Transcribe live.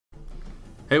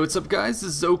Hey, what's up guys, this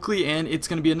is Oakley and it's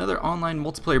going to be another online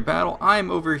multiplayer battle. I'm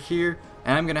over here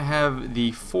and I'm going to have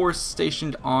the force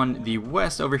stationed on the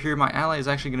west. Over here my ally is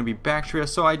actually going to be Bactria,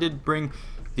 so I did bring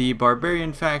the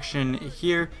barbarian faction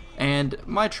here and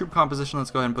my troop composition.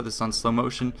 Let's go ahead and put this on slow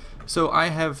motion. So I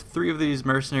have 3 of these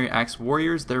mercenary axe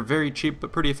warriors. They're very cheap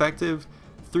but pretty effective.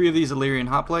 3 of these Illyrian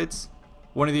hoplites,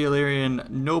 1 of the Illyrian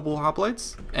noble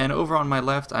hoplites, and over on my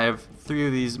left I have 3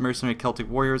 of these mercenary Celtic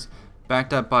warriors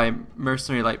backed up by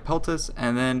mercenary light peltas,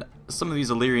 and then some of these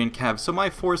Illyrian cavs. So my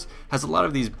force has a lot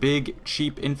of these big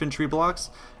cheap infantry blocks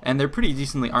and they're pretty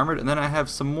decently armored, and then I have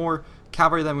some more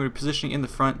cavalry that I'm going to be positioning in the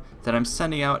front that I'm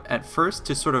sending out at first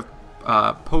to sort of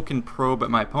poke and probe at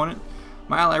my opponent.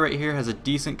 My ally right here has a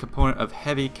decent component of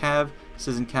heavy cav,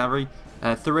 citizen cavalry,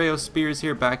 Thureo spears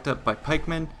here backed up by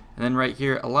pikemen, and then right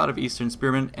here a lot of eastern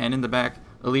spearmen, and in the back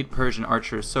elite Persian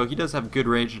archers. So he does have good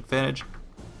range advantage.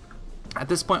 At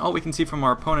this point, all we can see from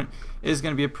our opponent is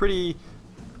going to be a pretty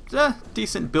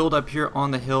decent build up here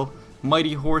on the hill.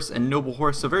 Mighty horse and noble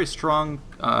horse, so very strong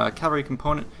cavalry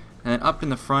component. And then up in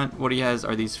the front, what he has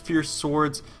are these fierce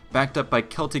swords backed up by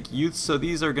Celtic youths. So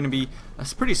these are going to be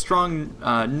pretty strong,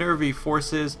 nervy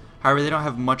forces. However, they don't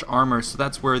have much armor, so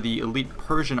that's where the elite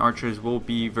Persian archers will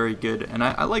be very good. And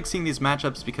I like seeing these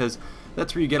matchups because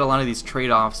that's where you get a lot of these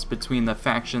trade-offs between the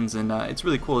factions, and it's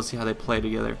really cool to see how they play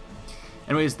together.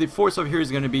 Anyways, the force over here is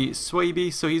going to be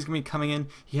Swaby, so he's going to be coming in.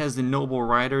 He has the noble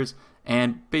riders,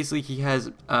 and basically he has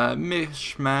a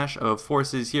mishmash of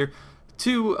forces here.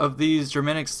 2 of these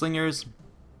Germanic slingers,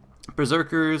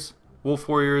 berserkers, wolf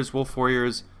warriors, wolf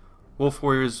warriors, wolf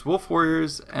warriors, wolf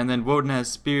warriors, and then Woden has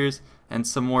spears and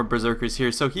some more berserkers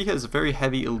here. So he has a very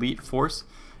heavy elite force,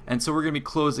 and so we're going to be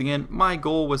closing in. My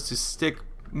goal was to stick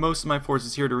most of my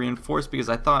forces here to reinforce because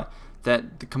I thought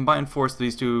that the combined force of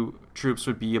these 2 troops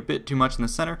would be a bit too much in the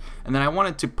center, and then I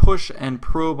wanted to push and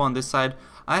probe on this side.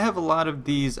 I have a lot of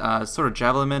these sort of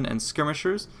javelin men and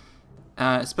skirmishers,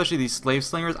 especially these slave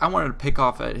slingers. I wanted to pick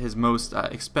off at his most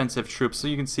expensive troops, so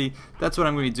you can see that's what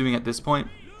I'm going to be doing at this point.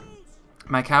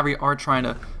 My cavalry are trying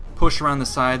to push around the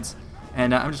sides,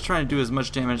 and I'm just trying to do as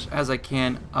much damage as I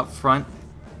can up front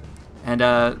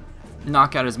and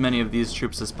knock out as many of these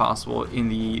troops as possible in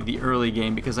the early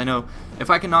game, because I know if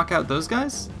I can knock out those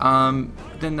guys,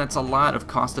 then that's a lot of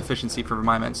cost efficiency for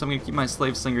my men. So I'm going to keep my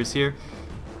slave slingers here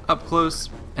up close,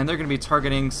 and they're going to be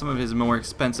targeting some of his more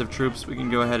expensive troops. We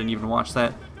can go ahead and even watch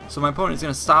that. So my opponent is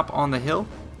going to stop on the hill,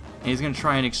 and he's going to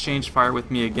try and exchange fire with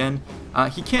me again.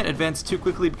 He can't advance too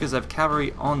quickly because I have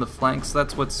cavalry on the flank, so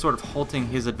that's what's sort of halting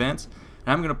his advance.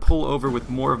 And I'm going to pull over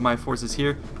with more of my forces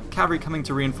here. Cavalry coming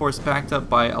to reinforce, backed up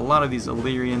by a lot of these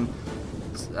Illyrian,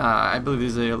 I believe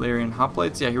these are Illyrian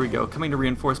hoplites. Yeah, here we go. Coming to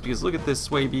reinforce because look at this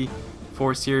Swaby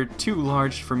force here. Too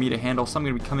large for me to handle, so I'm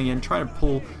going to be coming in, trying to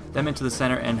pull them into the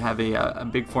center and have a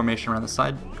big formation around the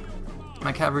side.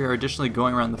 My cavalry are additionally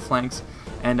going around the flanks.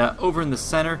 And over in the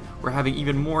center, we're having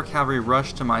even more cavalry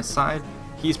rush to my side.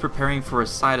 He's preparing for a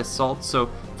side assault, so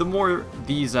the more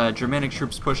these Germanic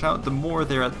troops push out, the more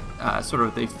they're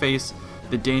they face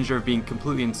the danger of being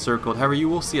completely encircled. However, you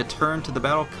will see a turn to the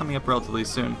battle coming up relatively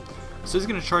soon. So he's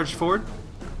going to charge forward.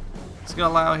 He's going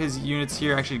to allow his units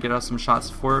here actually to get off some shots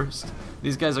first.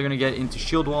 These guys are going to get into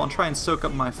shield wall and try and soak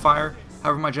up my fire.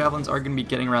 However, my javelins are going to be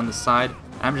getting around the side,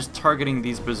 and I'm just targeting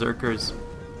these berserkers.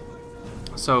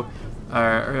 So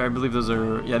I believe those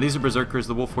are, yeah, these are berserkers.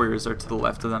 The wolf warriors are to the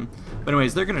left of them. But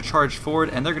anyways, they're going to charge forward,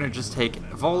 and they're going to just take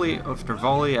volley after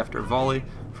volley after volley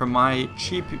from my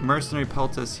cheap mercenary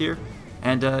peltas here.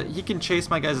 And he can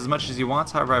chase my guys as much as he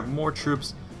wants. However, I have more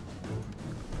troops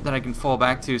that I can fall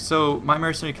back to. So my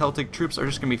mercenary Celtic troops are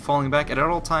just going to be falling back. And at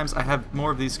all times, I have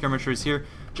more of these skirmishers here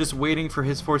just waiting for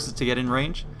his forces to get in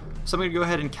range. So I'm going to go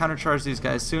ahead and countercharge these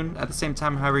guys soon. At the same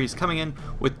time, however, he's coming in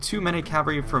with too many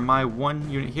cavalry for my 1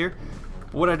 unit here.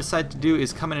 What I decided to do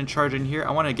is come in and charge in here.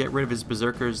 I want to get rid of his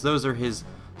berserkers. Those are his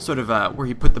sort of where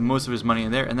he put the most of his money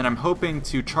in there. And then I'm hoping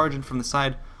to charge in from the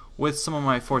side with some of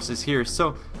my forces here.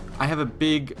 So I have a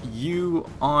big U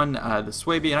on the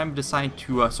Swaby, and I'm deciding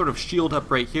to sort of shield up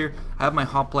right here. I have my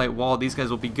hoplite wall. These guys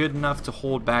will be good enough to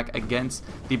hold back against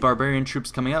the barbarian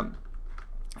troops coming up.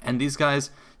 And these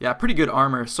guys, yeah, pretty good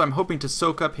armor, so I'm hoping to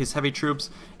soak up his heavy troops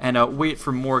and wait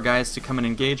for more guys to come and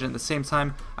engage. And at the same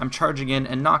time, I'm charging in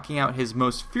and knocking out his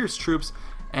most fierce troops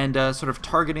and sort of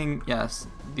targeting, yes,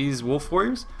 these wolf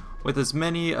warriors with as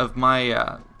many of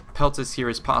my peltas here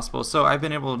as possible. So I've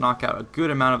been able to knock out a good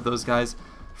amount of those guys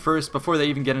first before they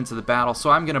even get into the battle.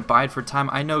 So I'm going to bide for time.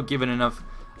 I know given enough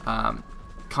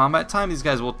combat time, these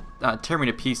guys will tear me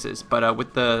to pieces. But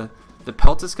with the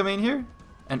peltas coming in here,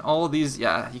 and all of these,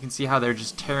 yeah, you can see how they're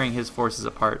just tearing his forces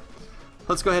apart.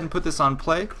 let's go ahead and put this on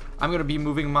play. I'm going to be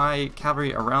moving my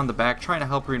cavalry around the back, trying to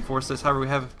help reinforce this. However, we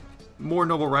have more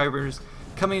noble riders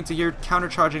coming into here,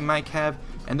 countercharging my cav,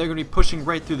 and they're going to be pushing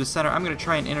right through the center. I'm going to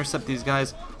try and intercept these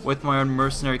guys with my own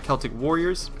mercenary Celtic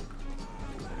warriors.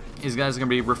 These guys are going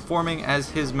to be reforming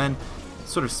as his men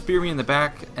sort of spear me in the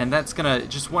back, and that's going to,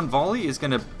 just one volley is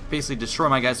going to basically destroy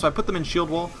my guys. So I put them in shield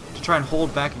wall to try and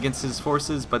hold back against his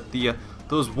forces, but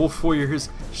those wolf warriors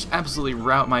just absolutely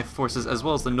rout my forces, as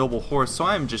well as the noble horse. So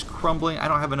I'm just crumbling. I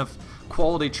don't have enough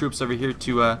quality troops over here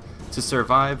to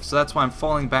survive, so that's why I'm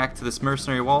falling back to this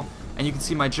mercenary wall. And you can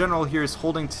see my general here is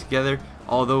holding together,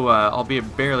 although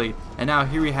albeit barely. And now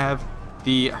here we have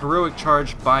the heroic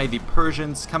charge by the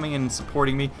Persians coming in and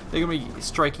supporting me. They're going to be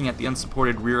striking at the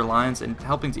unsupported rear lines and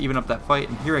helping to even up that fight.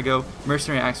 And here I go,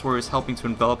 mercenary axe warriors helping to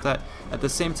envelop that. At the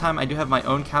same time, I do have my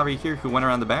own cavalry here who went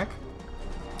around the back.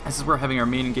 This is where we're having our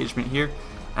main engagement here.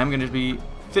 I'm going to be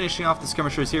finishing off the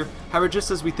skirmishers here. However, just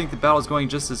as we think the battle is going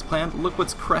just as planned, look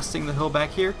what's cresting the hill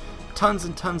back here. Tons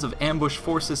and tons of ambush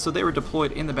forces, so they were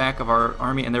deployed in the back of our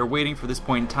army, and they're waiting for this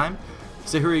point in time.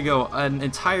 So here we go. An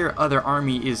entire other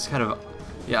army is kind of,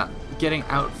 getting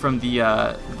out from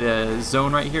the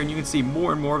zone right here, and you can see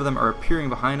more and more of them are appearing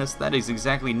behind us. That is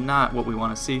exactly not what we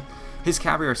want to see. His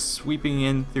cavalry are sweeping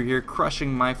in through here,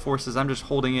 crushing my forces. I'm just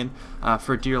holding in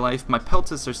for dear life. My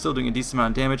peltists are still doing a decent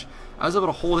amount of damage. I was able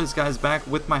to hold his guys back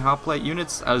with my hoplite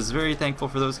units. I was very thankful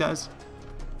for those guys.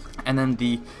 And then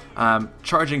the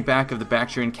charging back of the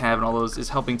Bactrian cav and all those is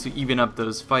helping to even up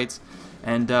those fights.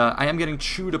 And I am getting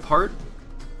chewed apart.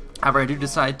 However, I do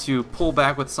decide to pull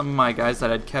back with some of my guys that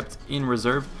I'd kept in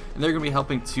reserve, and they're going to be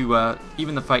helping to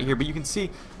even the fight here. But you can see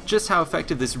just how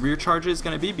effective this rear charge is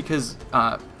going to be, because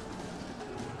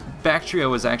Bactria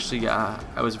was actually,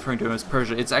 I was referring to him as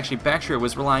Persia. It's actually Bactria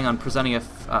was relying on presenting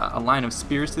a line of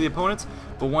spears to the opponents,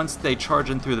 but once they charge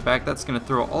in through the back, that's going to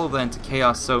throw all of that into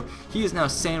chaos. So he is now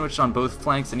sandwiched on both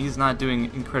flanks, and he's not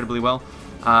doing incredibly well.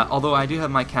 Although I do have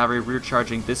my cavalry rear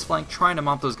charging this flank, trying to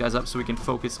mop those guys up so we can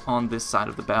focus on this side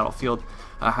of the battlefield.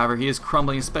 However, he is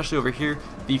crumbling, especially over here.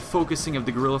 The focusing of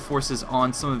the guerrilla forces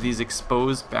on some of these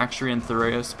exposed Bactrian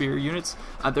Thurio spear units,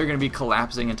 they're going to be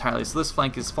collapsing entirely. So this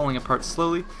flank is falling apart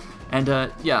slowly. And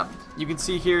yeah, you can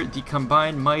see here the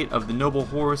combined might of the noble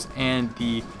horse and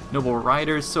the noble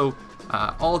riders. So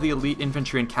all the elite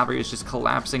infantry and cavalry is just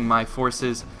collapsing my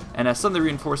forces, and some of the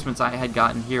reinforcements I had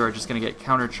gotten here are just going to get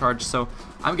countercharged, so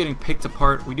I'm getting picked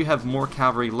apart. We do have more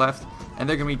cavalry left, and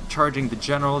they're going to be charging the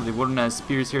general, the wooden as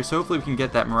spears here, so hopefully we can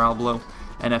get that morale blow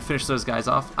and finish those guys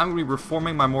off. I'm going to be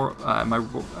reforming my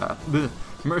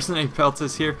mercenary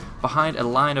peltas here behind a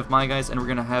line of my guys, and we're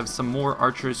going to have some more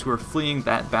archers who are fleeing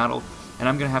that battle, and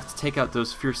I'm going to have to take out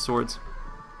those fierce swords.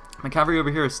 My cavalry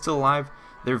over here is still alive.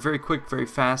 They're very quick, very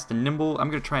fast, and nimble.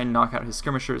 I'm going to try and knock out his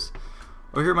skirmishers.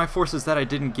 Over here, my forces that I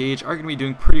did engage are going to be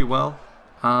doing pretty well,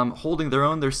 holding their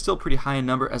own. They're still pretty high in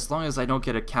number, as long as I don't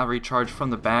get a cavalry charge from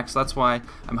the back, so that's why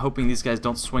I'm hoping these guys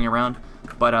don't swing around.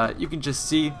 But you can just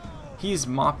see he's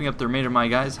mopping up the remainder of my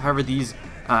guys. However, these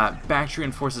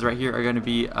Bactrian forces right here are going to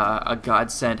be a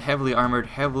godsend. Heavily armored,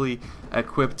 heavily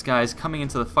equipped guys coming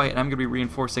into the fight, and I'm going to be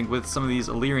reinforcing with some of these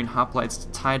Illyrian hoplites to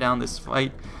tie down this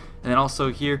fight. And then also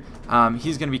here,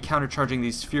 he's going to be countercharging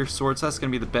these fierce swords. So that's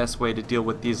going to be the best way to deal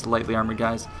with these lightly armored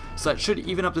guys. So that should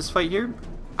even up this fight here.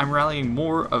 I'm rallying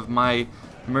more of my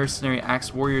mercenary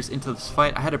axe warriors into this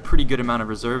fight. I had a pretty good amount of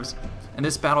reserves, and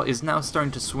this battle is now starting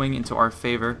to swing into our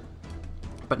favor.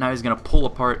 But now he's going to pull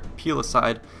apart, peel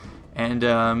aside, and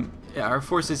yeah, our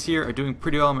forces here are doing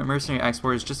pretty well. My mercenary axe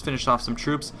warriors just finished off some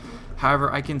troops.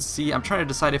 However, I can see, I'm trying to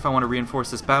decide if I want to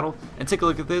reinforce this battle, and take a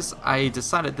look at this. I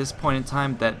decided at this point in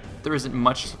time that there isn't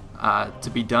much to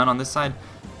be done on this side.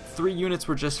 3 units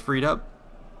were just freed up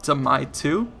to my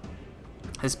 2.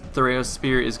 His Thurio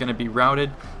spear is going to be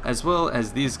routed, as well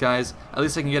as these guys. At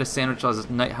least I can get a sandwich as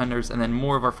Night Hunters, and then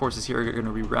more of our forces here are going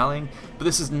to be rallying. But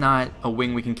this is not a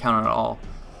wing we can count on at all.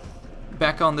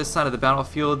 Back on this side of the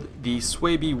battlefield, the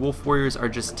Swaby Wolf Warriors are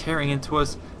just tearing into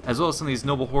us, as well as some of these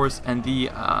Noble Horse, and the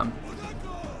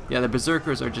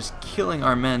Berserkers are just killing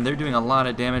our men. They're doing a lot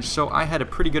of damage, so I had a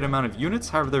pretty good amount of units.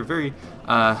 However, they're very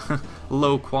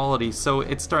low quality, so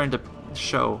it's starting to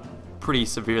show pretty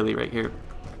severely right here.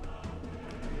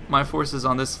 My forces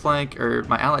on this flank, or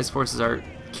my allies' forces, are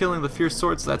killing the fierce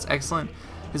swords, so that's excellent.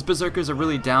 His Berserkers are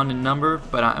really down in number,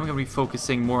 but I'm going to be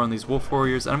focusing more on these Wolf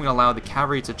Warriors, and I'm going to allow the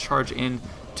cavalry to charge in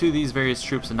to these various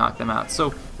troops and knock them out.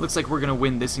 So, looks like we're going to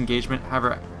win this engagement.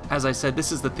 However, as I said,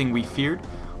 this is the thing we feared,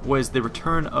 was the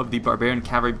return of the Barbarian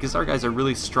cavalry, because our guys are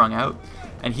really strung out,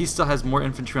 and he still has more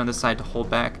infantry on this side to hold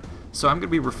back. So I'm going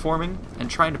to be reforming and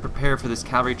trying to prepare for this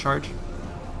cavalry charge.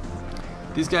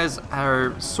 These guys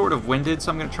are sort of winded,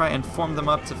 so I'm going to try and form them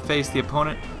up to face the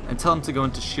opponent and tell them to go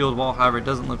into shield wall. However, it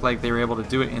doesn't look like they were able to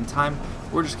do it in time.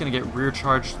 We're just going to get rear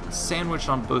charged, sandwiched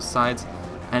on both sides,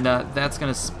 and that's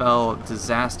going to spell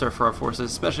disaster for our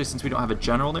forces, especially since we don't have a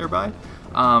general nearby.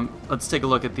 Let's take a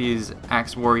look at these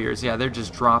Axe Warriors. Yeah, they're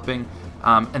just dropping,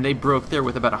 and they broke there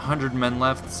with about 100 men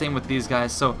left. Same with these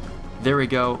guys, so there we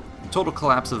go. Total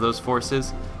collapse of those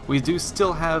forces. We do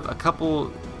still have a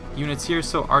couple units here,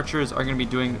 so archers are going to be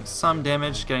doing some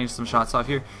damage, getting some shots off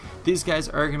here. These guys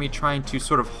are going to be trying to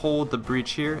sort of hold the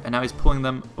breach here, and now he's pulling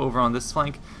them over on this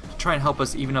flank to try and help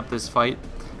us even up this fight.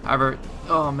 However,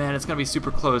 oh man, it's going to be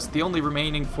super close. The only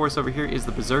remaining force over here is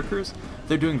the Berserkers.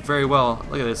 They're doing very well.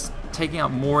 Look at this, taking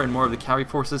out more and more of the cavalry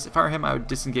forces. If I were him, I would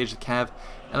disengage the cav,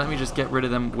 and let me just get rid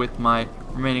of them with my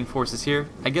remaining forces here.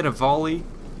 I get a volley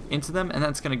into them, and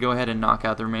that's going to go ahead and knock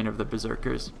out the remainder of the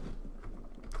Berserkers.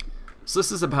 So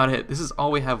this is about it. This is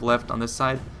all we have left on this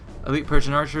side. Elite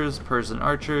Persian archers,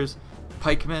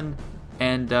 pikemen,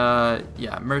 and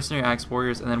yeah, mercenary axe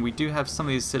warriors. And then we do have some of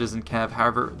these citizen cav.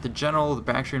 However, the general, the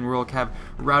Bactrian rural cav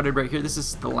routed right here. This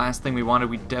is the last thing we wanted.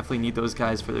 We definitely need those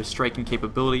guys for their striking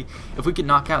capability. If we could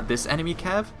knock out this enemy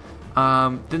cav,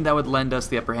 then that would lend us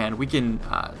the upper hand. We can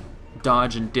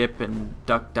dodge and dip and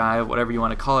duck dive, whatever you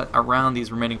want to call it, around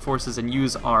these remaining forces and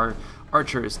use our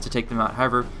archers to take them out.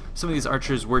 However, some of these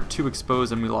archers were too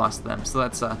exposed and we lost them, so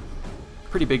that's a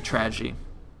pretty big tragedy.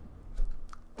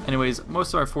 Anyways,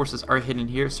 most of our forces are hidden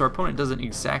here, so our opponent doesn't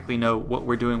exactly know what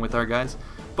we're doing with our guys,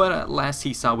 but last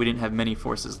he saw we didn't have many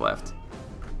forces left.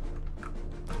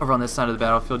 Over on this side of the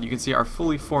battlefield, you can see our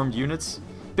fully formed units,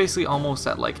 basically almost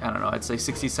at, like, I don't know, I'd say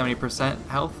 60-70%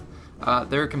 health.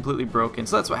 They're completely broken,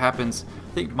 so that's what happens.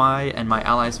 I think my and my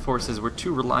allies' forces were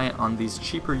too reliant on these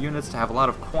cheaper units to have a lot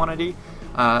of quantity,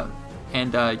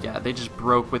 yeah, they just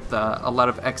broke with a lot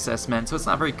of excess men, so it's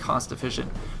not very cost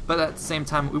efficient. But at the same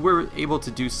time, we were able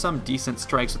to do some decent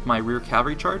strikes with my rear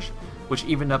cavalry charge, which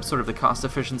evened up sort of the cost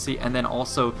efficiency, and then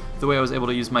also the way I was able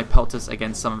to use my peltas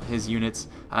against some of his units,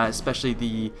 especially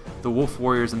the wolf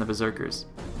warriors and the berserkers.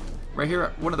 Right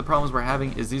here, one of the problems we're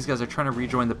having is these guys are trying to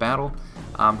rejoin the battle.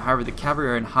 However, the cavalry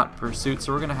are in hot pursuit,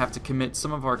 so we're going to have to commit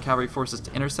some of our cavalry forces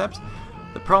to intercept.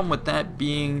 The problem with that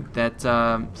being that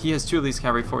he has two of these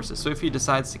cavalry forces, so if he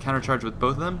decides to countercharge with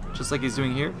both of them, just like he's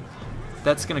doing here,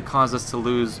 that's going to cause us to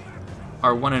lose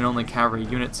our one and only cavalry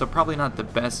unit, so probably not the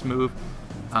best move.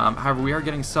 However, we are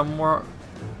getting some more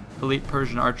elite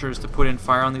Persian archers to put in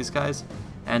fire on these guys,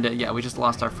 and yeah, we just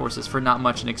lost our forces for not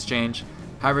much in exchange.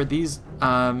 However, these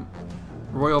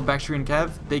Royal Bactrian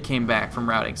Cav, they came back from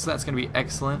routing, so that's going to be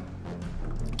excellent.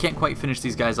 Can't quite finish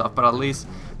these guys off, but at least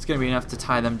it's going to be enough to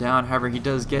tie them down. However, he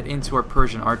does get into our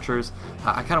Persian archers.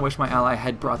 I kind of wish my ally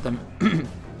had brought them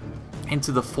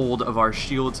into the fold of our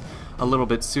shields a little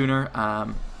bit sooner,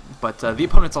 but the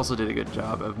opponents also did a good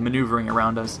job of maneuvering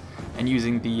around us and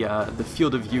using the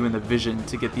field of view and the vision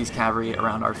to get these cavalry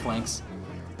around our flanks.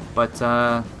 But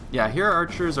yeah, here our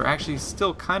archers are actually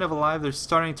still kind of alive. They're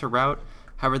starting to rout.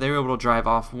 However, they were able to drive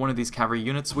off one of these cavalry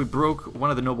units. We broke one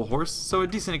of the noble horse, so a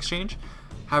decent exchange.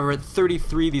 However, at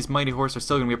 33, these mighty horse are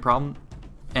still going to be a problem.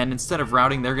 And instead of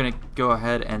routing, they're going to go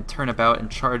ahead and turn about and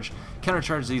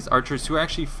countercharge these archers who are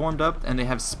actually formed up and they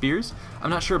have spears. I'm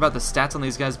not sure about the stats on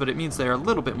these guys, but it means they're a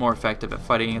little bit more effective at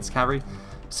fighting against cavalry.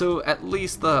 So at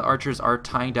least the archers are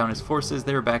tying down his forces.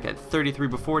 They were back at 33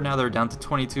 before, now they're down to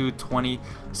 22, 20.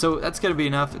 So that's going to be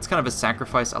enough. It's kind of a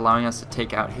sacrifice allowing us to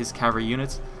take out his cavalry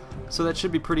units. So that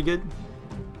should be pretty good.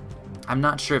 I'm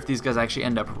not sure if these guys actually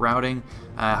end up routing.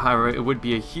 However, it would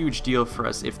be a huge deal for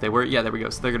us if they were. Yeah, there we go.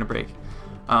 So they're going to break.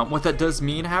 What that does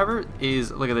mean, however,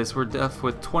 is, look at this. We're left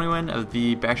with 21 of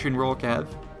the Bactrian Royal Cav,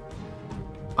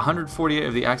 148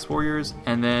 of the Axe Warriors,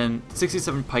 and then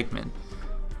 67 pikemen.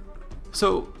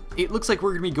 So it looks like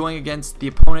we're going to be going against the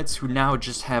opponents who now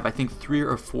just have, I think, 3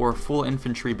 or 4 full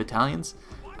infantry battalions.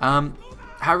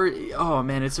 However, oh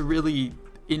man, it's a really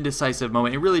indecisive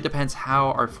moment. It really depends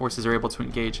how our forces are able to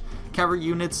engage. Cavalry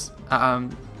units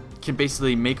can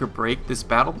basically make or break this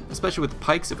battle, especially with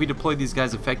pikes. If we deploy these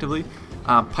guys effectively,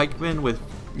 pikemen with,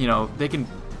 you know, they can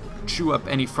chew up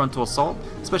any frontal assault,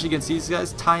 especially against these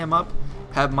guys. Tie them up,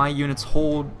 have my units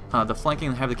hold the flanking,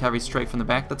 and have the cavalry strike from the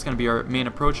back. That's going to be our main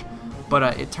approach.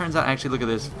 But it turns out, actually, look at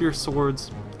this: fierce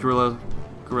swords,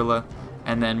 guerrilla,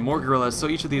 and then more guerrillas. So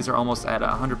each of these are almost at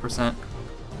 100%.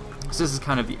 So this is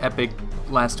kind of the epic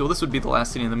last duel. This would be the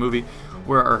last scene in the movie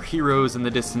where our heroes in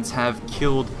the distance have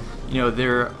killed, you know,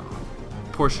 their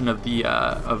portion of the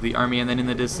army, and then in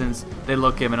the distance they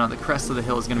look him, and on the crest of the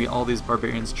hill is going to be all these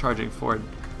barbarians charging forward.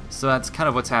 So that's kind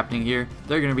of what's happening here.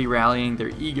 They're going to be rallying.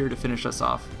 They're eager to finish us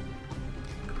off.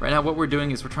 Right now what we're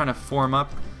doing is we're trying to form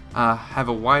up, have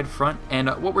a wide front, and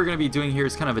what we're going to be doing here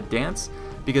is kind of a dance,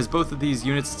 because both of these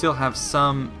units still have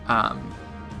some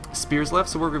spears left.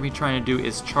 So what we're going to be trying to do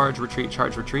is charge,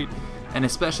 retreat, and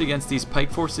especially against these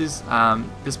pike forces,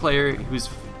 this player who's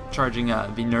charging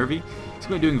the Nervy, he's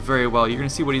going to be doing very well. You're going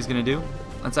to see what he's going to do.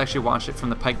 Let's actually watch it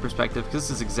from the pike perspective, because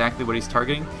this is exactly what he's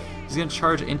targeting. He's going to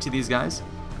charge into these guys,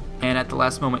 and at the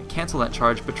last moment cancel that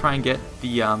charge, but try and get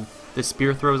the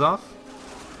spear throws off.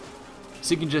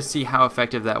 So you can just see how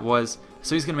effective that was.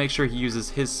 So he's going to make sure he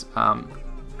uses his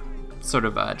sort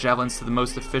of javelins to the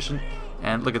most efficient.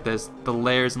 And look at this, the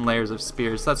layers and layers of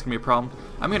spears. So that's going to be a problem.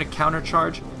 I'm going to counter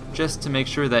charge just to make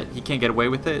sure that he can't get away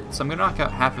with it. So I'm going to knock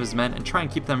out half of his men and try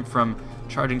and keep them from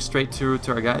charging straight to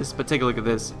our guys. But take a look at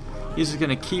this. He's just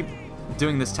going to keep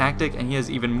doing this tactic, and he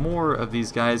has even more of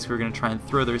these guys who are going to try and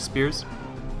throw their spears.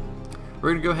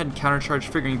 We're going to go ahead and counter charge,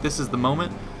 figuring this is the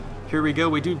moment. Here we go.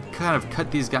 We do kind of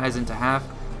cut these guys into half,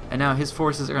 and now his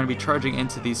forces are going to be charging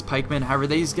into these pikemen. However,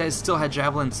 these guys still had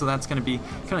javelins, so that's going to be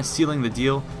kind of sealing the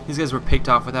deal. These guys were picked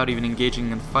off without even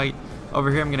engaging in the fight. Over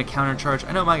here I'm going to counter charge.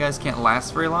 I know my guys can't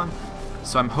last very long,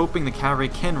 so I'm hoping the cavalry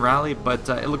can rally, but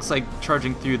it looks like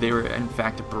charging through they were in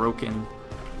fact broken.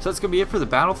 So that's going to be it for the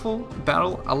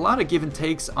battle. A lot of give and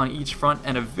takes on each front,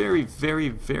 and a very, very,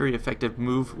 very effective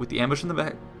move with the ambush in the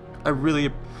back. I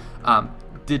really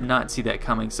did not see that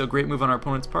coming, so great move on our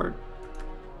opponent's part.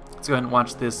 Let's go ahead and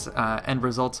watch this end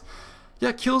result.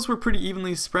 Yeah, kills were pretty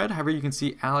evenly spread. However, you can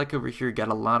see Alec over here got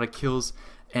a lot of kills,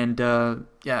 and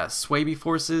yeah, Swaby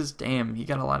forces, damn, he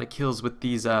got a lot of kills with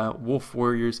these wolf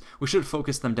warriors. We should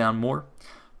focus them down more.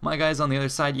 My guys on the other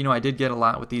side, you know, I did get a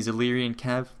lot with these Illyrian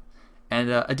Cav, and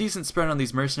a decent spread on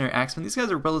these mercenary axemen. These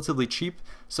guys are relatively cheap,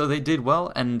 so they did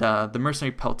well, and the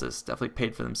mercenary peltas definitely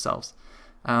paid for themselves.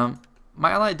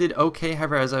 My ally did okay,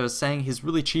 however, as I was saying, his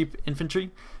really cheap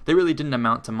infantry, they really didn't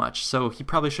amount to much, so he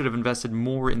probably should have invested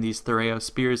more in these Thureo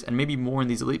spears and maybe more in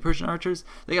these elite Persian archers.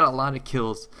 They got a lot of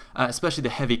kills, especially the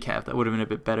heavy cav, that would have been a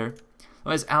bit better.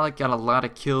 Otherwise, Alec got a lot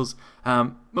of kills,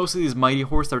 most of these mighty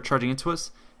horse that were charging into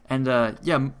us, and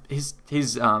yeah,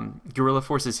 his guerrilla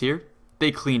forces here,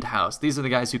 they cleaned house. These are the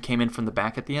guys who came in from the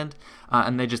back at the end,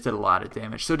 and they just did a lot of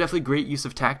damage. So definitely great use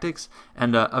of tactics,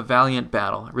 and a valiant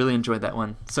battle. Really enjoyed that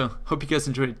one. So hope you guys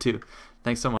enjoyed it too.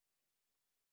 Thanks so much.